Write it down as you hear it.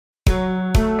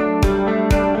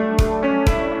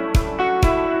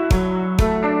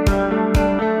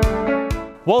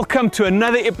Welcome to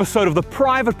another episode of the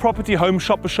Private Property Home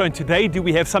Shopper Show, and today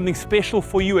we have something special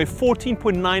for you, a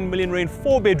 14.9 million rand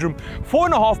 4-bedroom,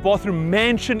 4.5 bathroom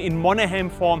mansion in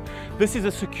Monaghan Farm. This is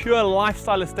a secure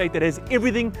lifestyle estate that has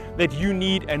everything that you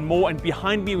need and more, and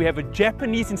behind me we have a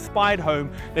Japanese inspired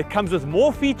home that comes with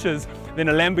more features than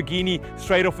a Lamborghini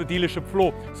straight off the dealership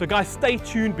floor. So guys, stay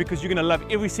tuned because you're going to love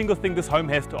every single thing this home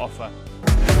has to offer.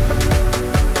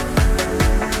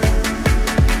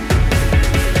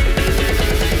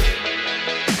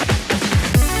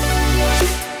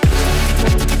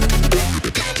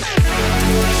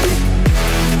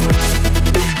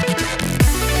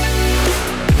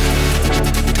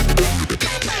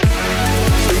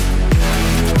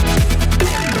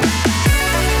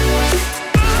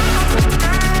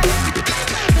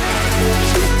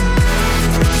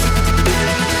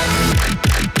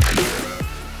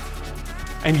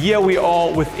 And here we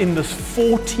are within this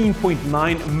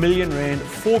 14.9 million rand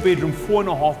 4-bedroom,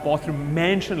 4.5 bathroom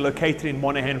mansion located in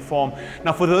Monaghan Farm.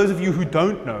 Now, for those of you who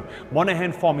don't know,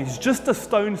 Monaghan Farm is just a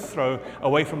stone's throw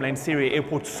away from Lanseria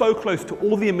Airport, so close to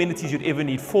all the amenities you'd ever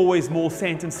need. Fourways Mall,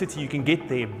 Sandton City, you can get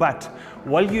there. But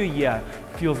while you're here,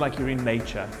 it feels like you're in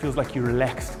nature, it feels like you're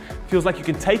relaxed, it feels like you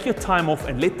can take your time off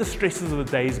and let the stresses of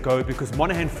the days go, because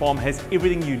Monaghan Farm has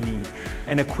everything you need.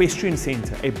 An equestrian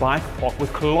centre, a bike park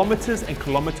with kilometres and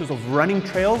kilometres of running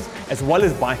trails as well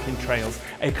as biking trails,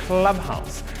 a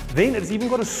clubhouse. Then it's even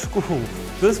got a school.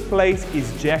 This place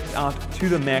is jacked out to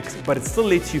the max, but it still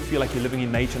lets you feel like you're living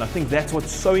in nature. And I think that's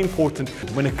what's so important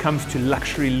when it comes to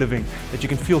luxury living, that you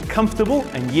can feel comfortable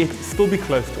and yet still be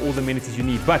close to all the amenities you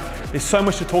need. But there's so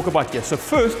much to talk about here. So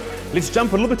first, let's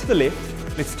jump a little bit to the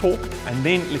left, let's talk, and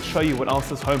then let's show you what else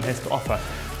this home has to offer.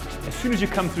 As soon as you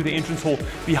come through the entrance hall,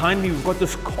 behind me we've got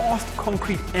this cast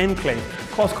concrete enclave,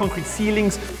 cast concrete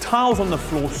ceilings, tiles on the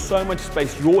floor, so much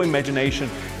space. Your imagination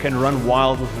can run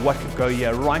wild with what could go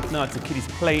here. Right now it's a kiddies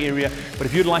play area, but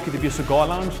if you'd like it to be a cigar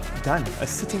lounge, done. A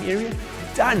sitting area,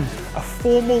 done. A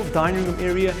formal dining room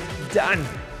area, done.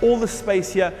 All the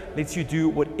space here lets you do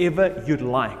whatever you'd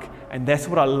like. And that's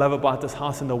what I love about this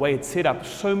house and the way it's set up.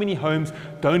 So many homes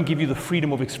don't give you the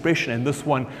freedom of expression, and this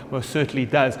one most certainly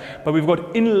does. But we've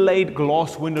got inlaid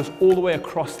glass windows all the way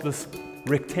across this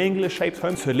rectangular shaped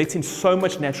home, so it lets in so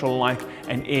much natural light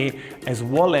and air, as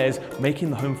well as making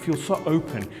the home feel so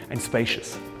open and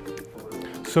spacious.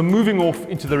 So moving off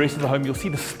into the rest of the home, you'll see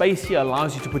the space here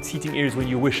allows you to put seating areas when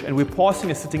you wish, and we're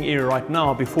passing a sitting area right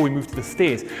now before we move to the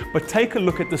stairs. But take a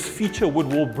look at this feature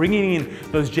wood wall, bringing in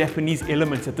those Japanese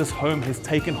elements that this home has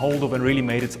taken hold of and really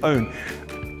made its own.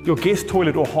 Your guest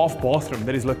toilet or half bathroom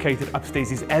that is located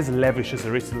upstairs is as lavish as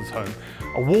the rest of this home.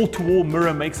 A wall-to-wall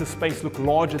mirror makes the space look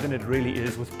larger than it really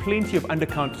is, with plenty of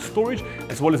under-counter storage,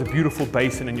 as well as a beautiful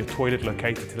basin in your toilet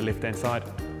located to the left-hand side.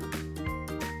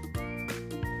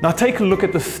 Now take a look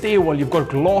at the stairwell. You've got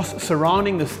glass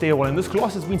surrounding the stairwell, and this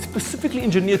glass has been specifically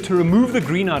engineered to remove the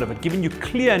green out of it, giving you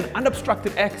clear and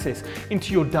unobstructed access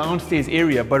into your downstairs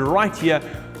area. But right here,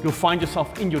 you'll find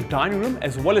yourself in your dining room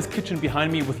as well as kitchen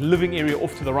behind me, with living area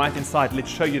off to the right hand side. Let's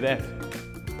show you that.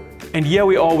 And here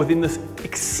we are within this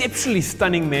exceptionally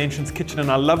stunning mansion's kitchen, and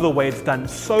I love the way it's done,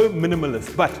 so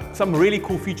minimalist. But some really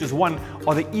cool features. One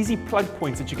are the easy plug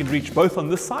points that you can reach both on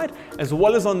this side as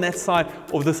well as on that side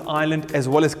of this island, as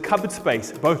well as cupboard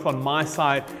space both on my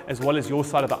side as well as your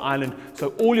side of the island. So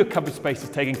all your cupboard space is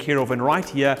taken care of. And right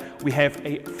here we have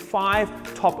a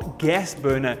 5-top gas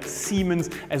burner Siemens,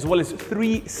 as well as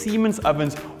 3 Siemens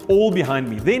ovens all behind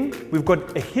me. Then we've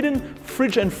got a hidden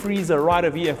fridge and freezer right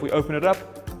over here. If we open it up,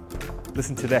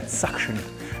 listen to that suction.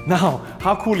 Now,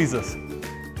 how cool is this?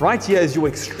 Right here is your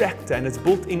extractor, and it's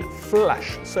built in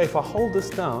flush. So if I hold this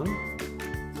down,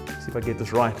 see if I get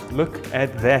this right. Look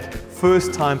at that.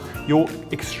 First time your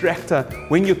extractor,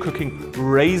 when you're cooking,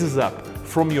 raises up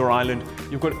from your island.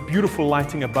 You've got beautiful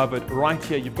lighting above it. Right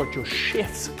here, you've got your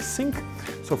chef's sink.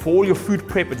 So for all your food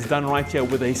prep, it's done right here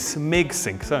with a Smeg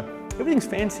sink. So everything's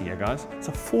fancy here, guys. It's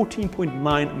a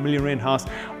 14.9 million rand house.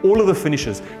 All of the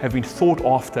finishes have been thought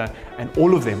after, and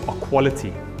all of them are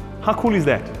quality. How cool is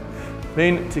that?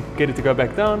 Then to get it to go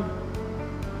back down,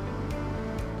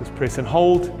 just press and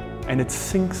hold, and it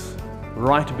sinks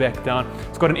right back down.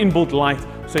 It's got an inbuilt light,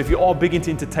 so if you are big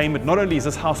into entertainment, not only is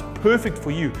this house perfect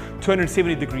for you,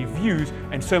 270-degree views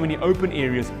and so many open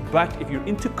areas, but if you're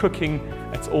into cooking,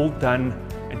 it's all done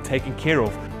and taken care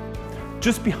of.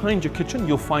 Just behind your kitchen,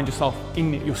 you'll find yourself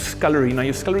in your scullery. Now,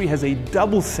 your scullery has a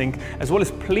double sink, as well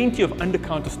as plenty of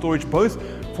under-counter storage, both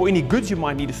for any goods you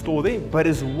might need to store there, but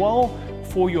as well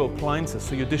for your appliances.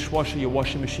 So your dishwasher, your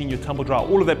washing machine, your tumble dryer,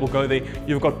 all of that will go there.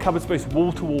 You've got cupboard space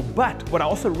wall to wall. But what I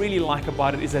also really like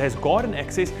about it is it has garden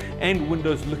access and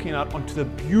windows looking out onto the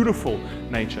beautiful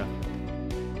nature.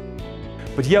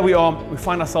 But here we are, we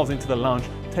find ourselves into the lounge.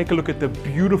 Take a look at the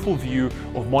beautiful view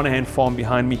of Monaghan Farm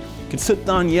behind me. You can sit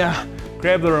down here,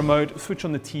 grab the remote, switch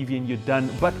on the TV and you're done.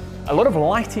 But a lot of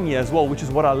lighting here as well, which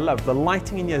is what I love. The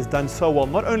lighting in here is done so well.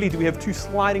 Not only do we have two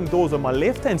sliding doors on my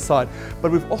left-hand side,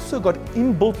 but we've also got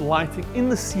inbuilt lighting in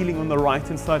the ceiling on the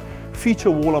right-hand side,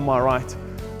 feature wall on my right,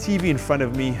 TV in front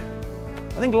of me.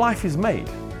 I think life is made,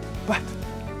 but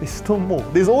there's still more.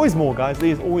 There's always more, guys.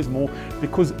 There's always more,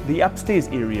 because the upstairs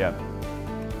area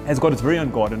has got its very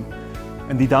own garden,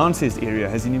 and the downstairs area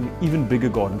has an even bigger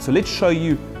garden. So let's show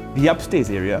you the upstairs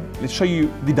area, let's show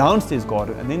you the downstairs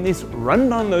garden, and then let's run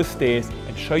down those stairs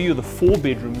and show you the 4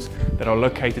 bedrooms that are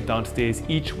located downstairs,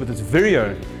 each with its very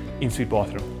own ensuite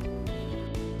bathroom.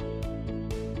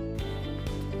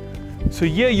 So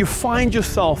here you find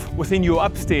yourself within your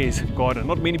upstairs garden.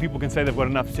 Not many people can say they've got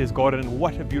an upstairs garden, and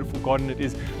what a beautiful garden it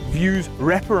is. Views,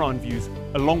 wraparound views,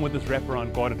 along with this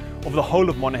wraparound garden of the whole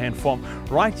of Monaghan Farm.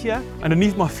 Right here,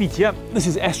 underneath my feet here, this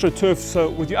is AstroTurf. So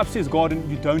with your upstairs garden,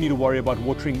 you don't need to worry about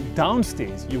watering.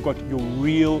 Downstairs, you've got your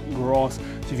real grass.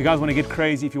 So if you guys want to get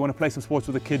crazy, if you want to play some sports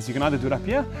with the kids, you can either do it up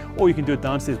here or you can do it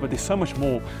downstairs, but there's so much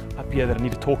more up here that I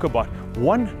need to talk about.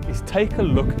 One is take a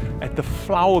look at the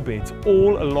flower beds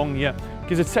all along here.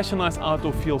 Gives it such a nice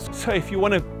outdoor feel. So if you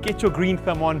want to get your green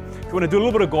thumb on, if you want to do a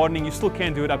little bit of gardening, you still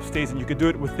can do it upstairs, and you can do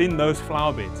it within those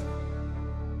flower beds.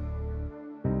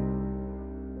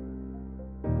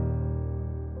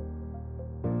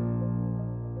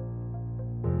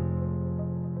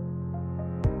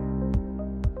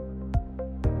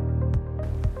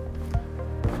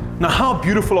 Now, how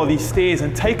beautiful are these stairs,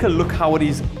 and take a look how it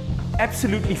is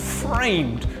absolutely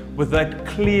framed with that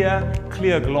clear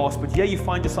glass. But here you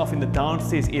find yourself in the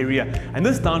downstairs area, and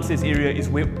this downstairs area is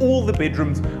where all the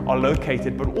bedrooms are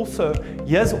located. But also,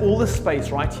 here's all the space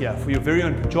right here for your very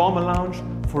own pajama lounge,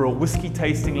 for a whiskey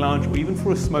tasting lounge, or even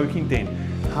for a smoking den.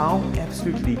 How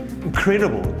absolutely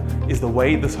incredible is the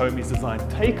way this home is designed.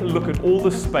 Take a look at all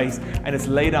the space, and it's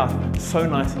laid out so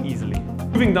nice and easily.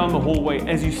 Moving down the hallway,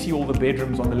 as you see all the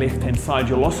bedrooms on the left-hand side,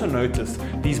 you'll also notice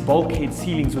these bulkhead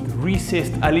ceilings with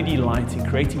recessed LED lighting,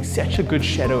 creating such a good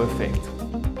shadow effect.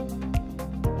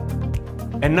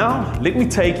 And now, let me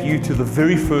take you to the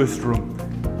very first room,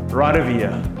 right over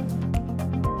here.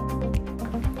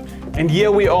 And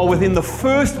here we are within the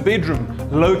first bedroom,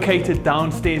 located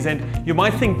downstairs. And you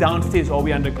might think downstairs, are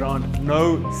we underground?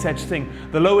 No such thing.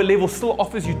 The lower level still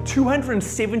offers you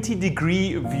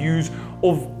 270-degree views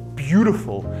of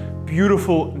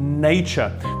beautiful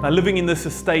nature. Now, living in this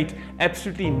estate,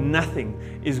 absolutely nothing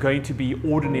is going to be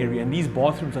ordinary, and these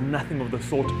bathrooms are nothing of the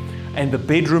sort, and the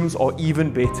bedrooms are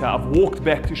even better. I've walked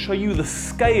back to show you the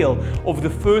scale of the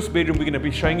first bedroom we're going to be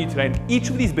showing you today, and each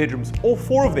of these bedrooms, all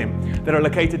 4 of them that are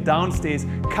located downstairs,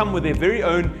 come with their very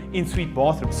own ensuite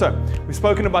bathroom. So we've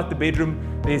spoken about the bedroom.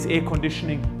 There's air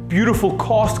conditioning, beautiful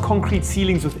cast concrete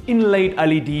ceilings with inlaid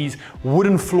LEDs,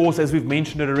 wooden floors, as we've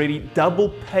mentioned it already, double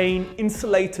pane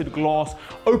insulated glass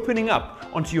opening up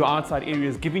onto your outside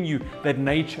areas, giving you that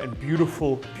nature and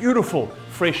beautiful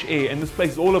fresh air. And this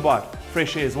place is all about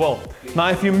fresh air as well. Now,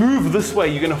 if you move this way,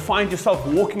 you're going to find yourself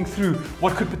walking through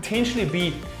what could potentially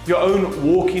be your own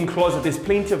walk-in closet. There's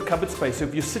plenty of cupboard space. So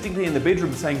if you're sitting there in the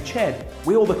bedroom saying, Chad,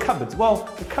 where are all the cupboards? Well,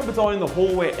 the cupboards are in the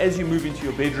hallway as you move into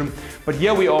your bedroom. But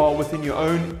here we are within your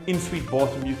own ensuite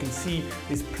bathroom. You can see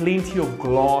there's plenty of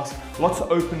glass, lots of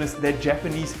openness, that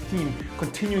Japanese theme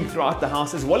continuing throughout the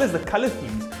house, as well as the color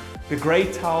themes. The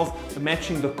grey tiles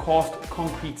matching the cast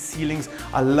concrete ceilings.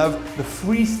 I love the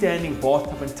freestanding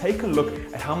bathtub, and take a look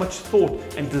at how much thought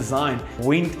and design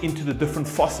went into the different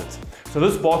faucets. So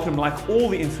this bathroom, like all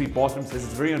the ensuite bathrooms, has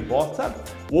its very own bathtub,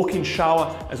 walk-in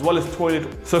shower, as well as toilet.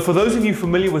 So for those of you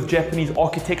familiar with Japanese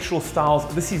architectural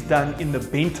styles, this is done in the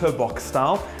bento box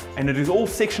style, and it is all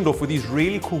sectioned off with these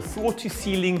really cool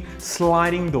floor-to-ceiling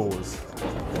sliding doors.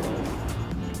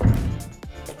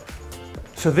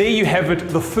 So there you have it,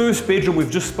 the first bedroom.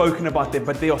 We've just spoken about there,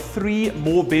 but there are 3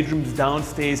 more bedrooms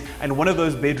downstairs, and one of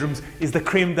those bedrooms is the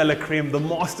creme de la creme, the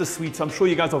master suite. So I'm sure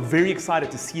you guys are very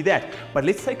excited to see that. But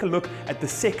let's take a look at the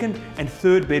second and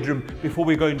third bedroom before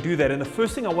we go and do that. And the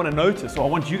first thing I want to notice, or I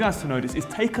want you guys to notice, is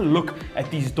take a look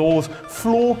at these doors,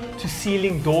 floor to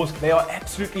ceiling doors. They are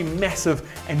absolutely massive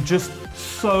and just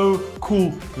so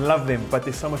cool. Love them, but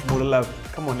there's so much more to love.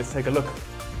 Come on, let's take a look.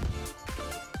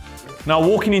 Now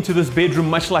walking into this bedroom,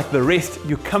 much like the rest,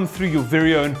 you come through your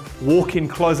very own walk-in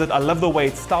closet. I love the way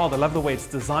it's styled, I love the way it's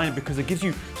designed because it gives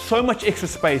you so much extra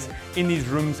space in these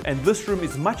rooms, and this room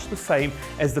is much the same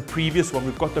as the previous one.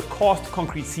 We've got the cast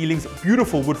concrete ceilings,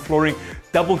 beautiful wood flooring,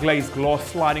 double glazed glass,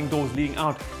 sliding doors leading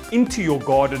out into your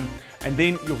garden, and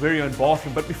then your very own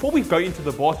bathroom. But before we go into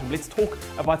the bathroom, let's talk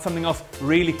about something else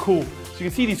really cool. So you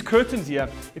can see these curtains here.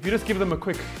 If you just give them a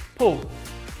quick pull,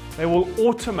 they will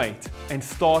automate and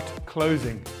start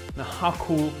closing. Now, how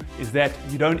cool is that?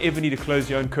 You don't ever need to close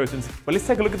your own curtains. But let's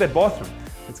take a look at that bathroom.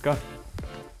 Let's go.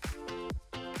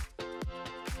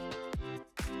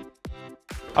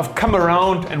 I've come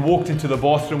around and walked into the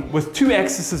bathroom. With 2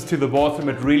 accesses to the bathroom,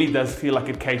 it really does feel like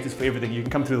it caters for everything. You can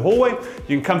come through the hallway,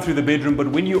 you can come through the bedroom, but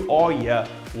when you are here,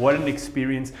 what an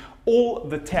experience. All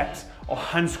the taps are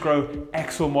Hansgrohe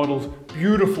axle models,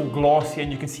 beautiful glass here,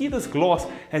 and you can see this glass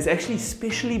has actually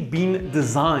specially been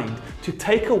designed to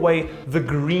take away the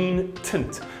green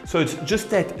tint. So it's just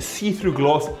that see-through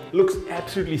glass, looks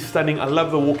absolutely stunning. I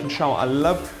love the walk-in shower, I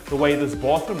love the way this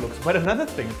bathroom looks. But another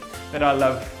thing that I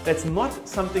love, that's not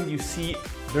something you see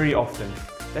very often,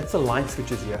 that's the light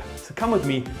switches here. So come with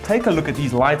me, take a look at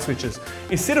these light switches.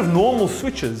 Instead of normal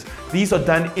switches, these are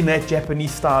done in that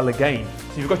Japanese style again.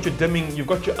 So you've got your dimming, you've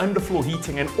got your underfloor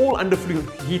heating, and all underfloor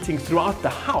heating throughout the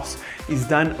house is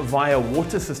done via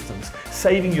water systems,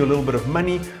 saving you a little bit of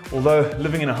money. Although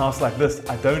living in a house like this,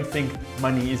 I don't think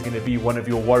money is going to be one of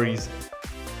your worries.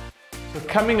 So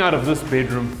coming out of this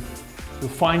bedroom, you'll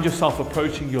find yourself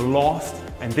approaching your last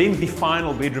and then the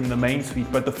final bedroom, the main suite.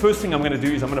 But the first thing I'm going to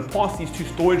do is I'm going to pass these 2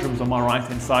 storage rooms on my right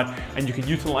hand side, and you can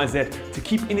utilize that to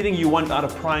keep anything you want out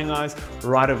of prying eyes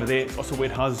right over there. It's also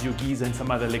where it houses your geyser and some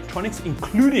other electronics,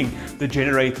 including the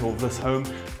generator of this home,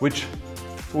 which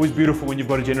is always beautiful when you've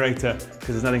got a generator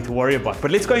because there's nothing to worry about.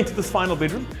 But let's go into this final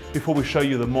bedroom before we show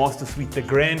you the master suite, the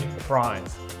grand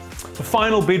prize. The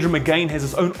final bedroom again has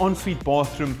its own ensuite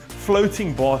bathroom,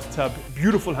 floating bathtub,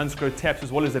 beautiful Hansgrohe taps,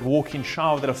 as well as that walk-in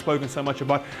shower that I've spoken so much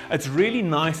about. It's really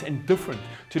nice and different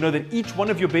to know that each one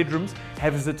of your bedrooms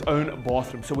has its own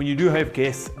bathroom. So when you do have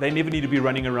guests, they never need to be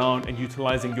running around and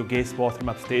utilizing your guest bathroom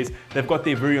upstairs. They've got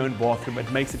their very own bathroom.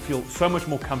 It makes it feel so much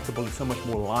more comfortable and so much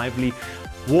more lively.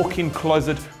 Walk-in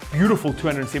closet, beautiful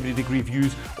 270-degree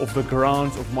views of the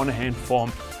grounds of Monaghan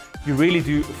Farm. You really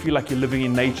do feel like you're living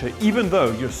in nature, even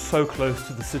though you're so close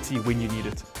to the city when you need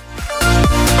it.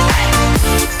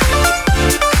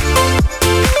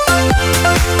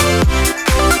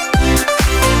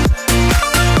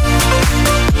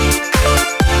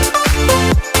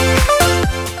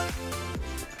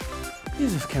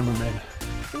 Where's this cameraman?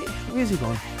 Where's he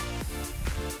gone?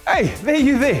 Hey, there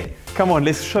you there. Come on,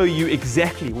 let's show you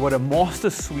exactly what a master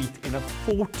suite in a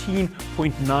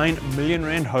 14.9 million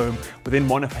rand home within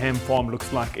Monaghan Farm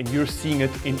looks like, and you're seeing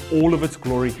it in all of its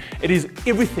glory. It is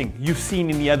everything you've seen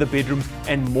in the other bedrooms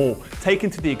and more, taken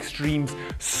to the extremes.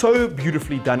 So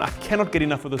beautifully done. I cannot get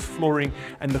enough of this flooring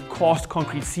and the cast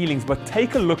concrete ceilings, but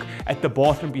take a look at the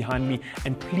bathroom behind me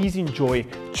and please enjoy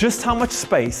just how much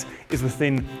space is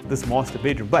within this master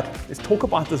bedroom. But let's talk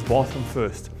about this bathroom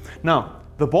first. Now,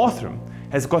 the bathroom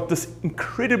has got this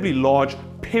incredibly large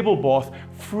pebble bath,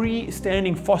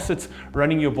 freestanding faucets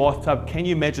running your bathtub. Can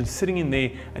you imagine sitting in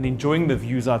there and enjoying the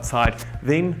views outside?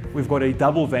 Then we've got a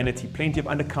double vanity, plenty of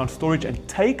undercount storage, and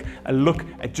take a look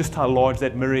at just how large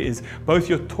that mirror is. Both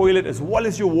your toilet as well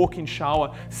as your walk-in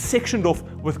shower sectioned off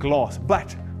with glass.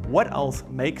 But what else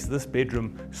makes this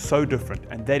bedroom so different?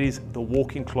 And that is the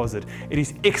walk-in closet. It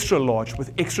is extra large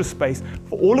with extra space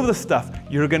for all of the stuff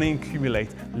you're going to accumulate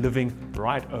living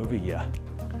right over here.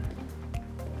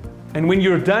 And when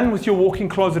you're done with your walk-in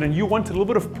closet and you want a little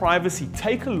bit of privacy,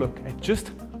 take a look at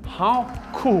just how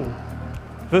cool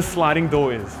this sliding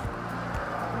door is.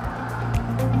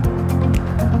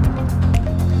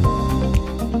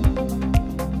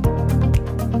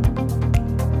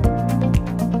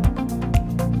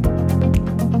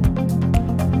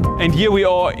 And here we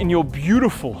are in your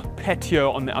beautiful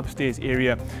patio on the upstairs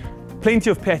area. Plenty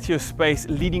of patio space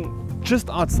leading just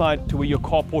outside to where your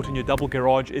carport and your double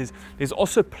garage is. There's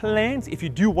also plans, if you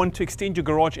do want to extend your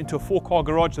garage into a 4-car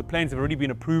garage, the plans have already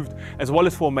been approved, as well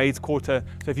as for a maid's quarter.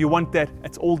 So if you want that,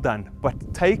 it's all done.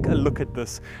 But take a look at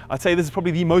this. I'd say this is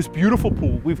probably the most beautiful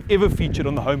pool we've ever featured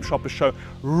on the Home Shopper Show.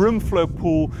 Rim flow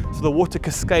pool, so the water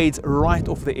cascades right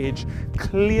off the edge,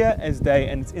 clear as day,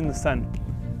 and it's in the sun.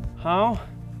 How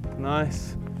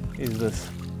nice is this?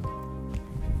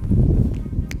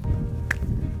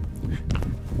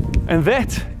 And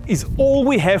that is all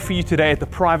we have for you today at the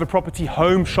Private Property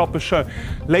Home Shopper Show.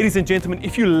 Ladies and gentlemen,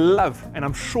 if you love, and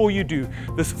I'm sure you do,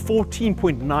 this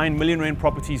 14.9 million rand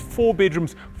properties, 4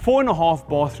 bedrooms, 4.5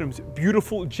 bathrooms,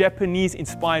 beautiful Japanese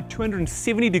inspired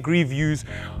 270-degree views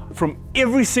from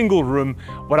every single room,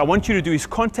 what I want you to do is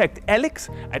contact Alex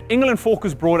at Engel and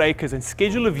Volkers Broadacres and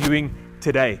schedule a viewing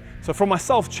today. So from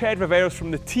myself, Chad Viveiros,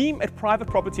 from the team at Private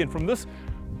Property, and from this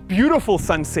beautiful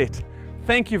sunset,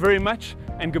 thank you very much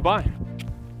and goodbye.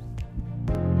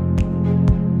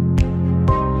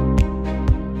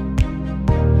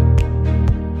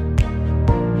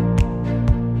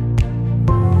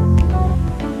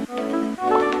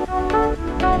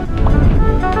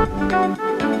 Thank you.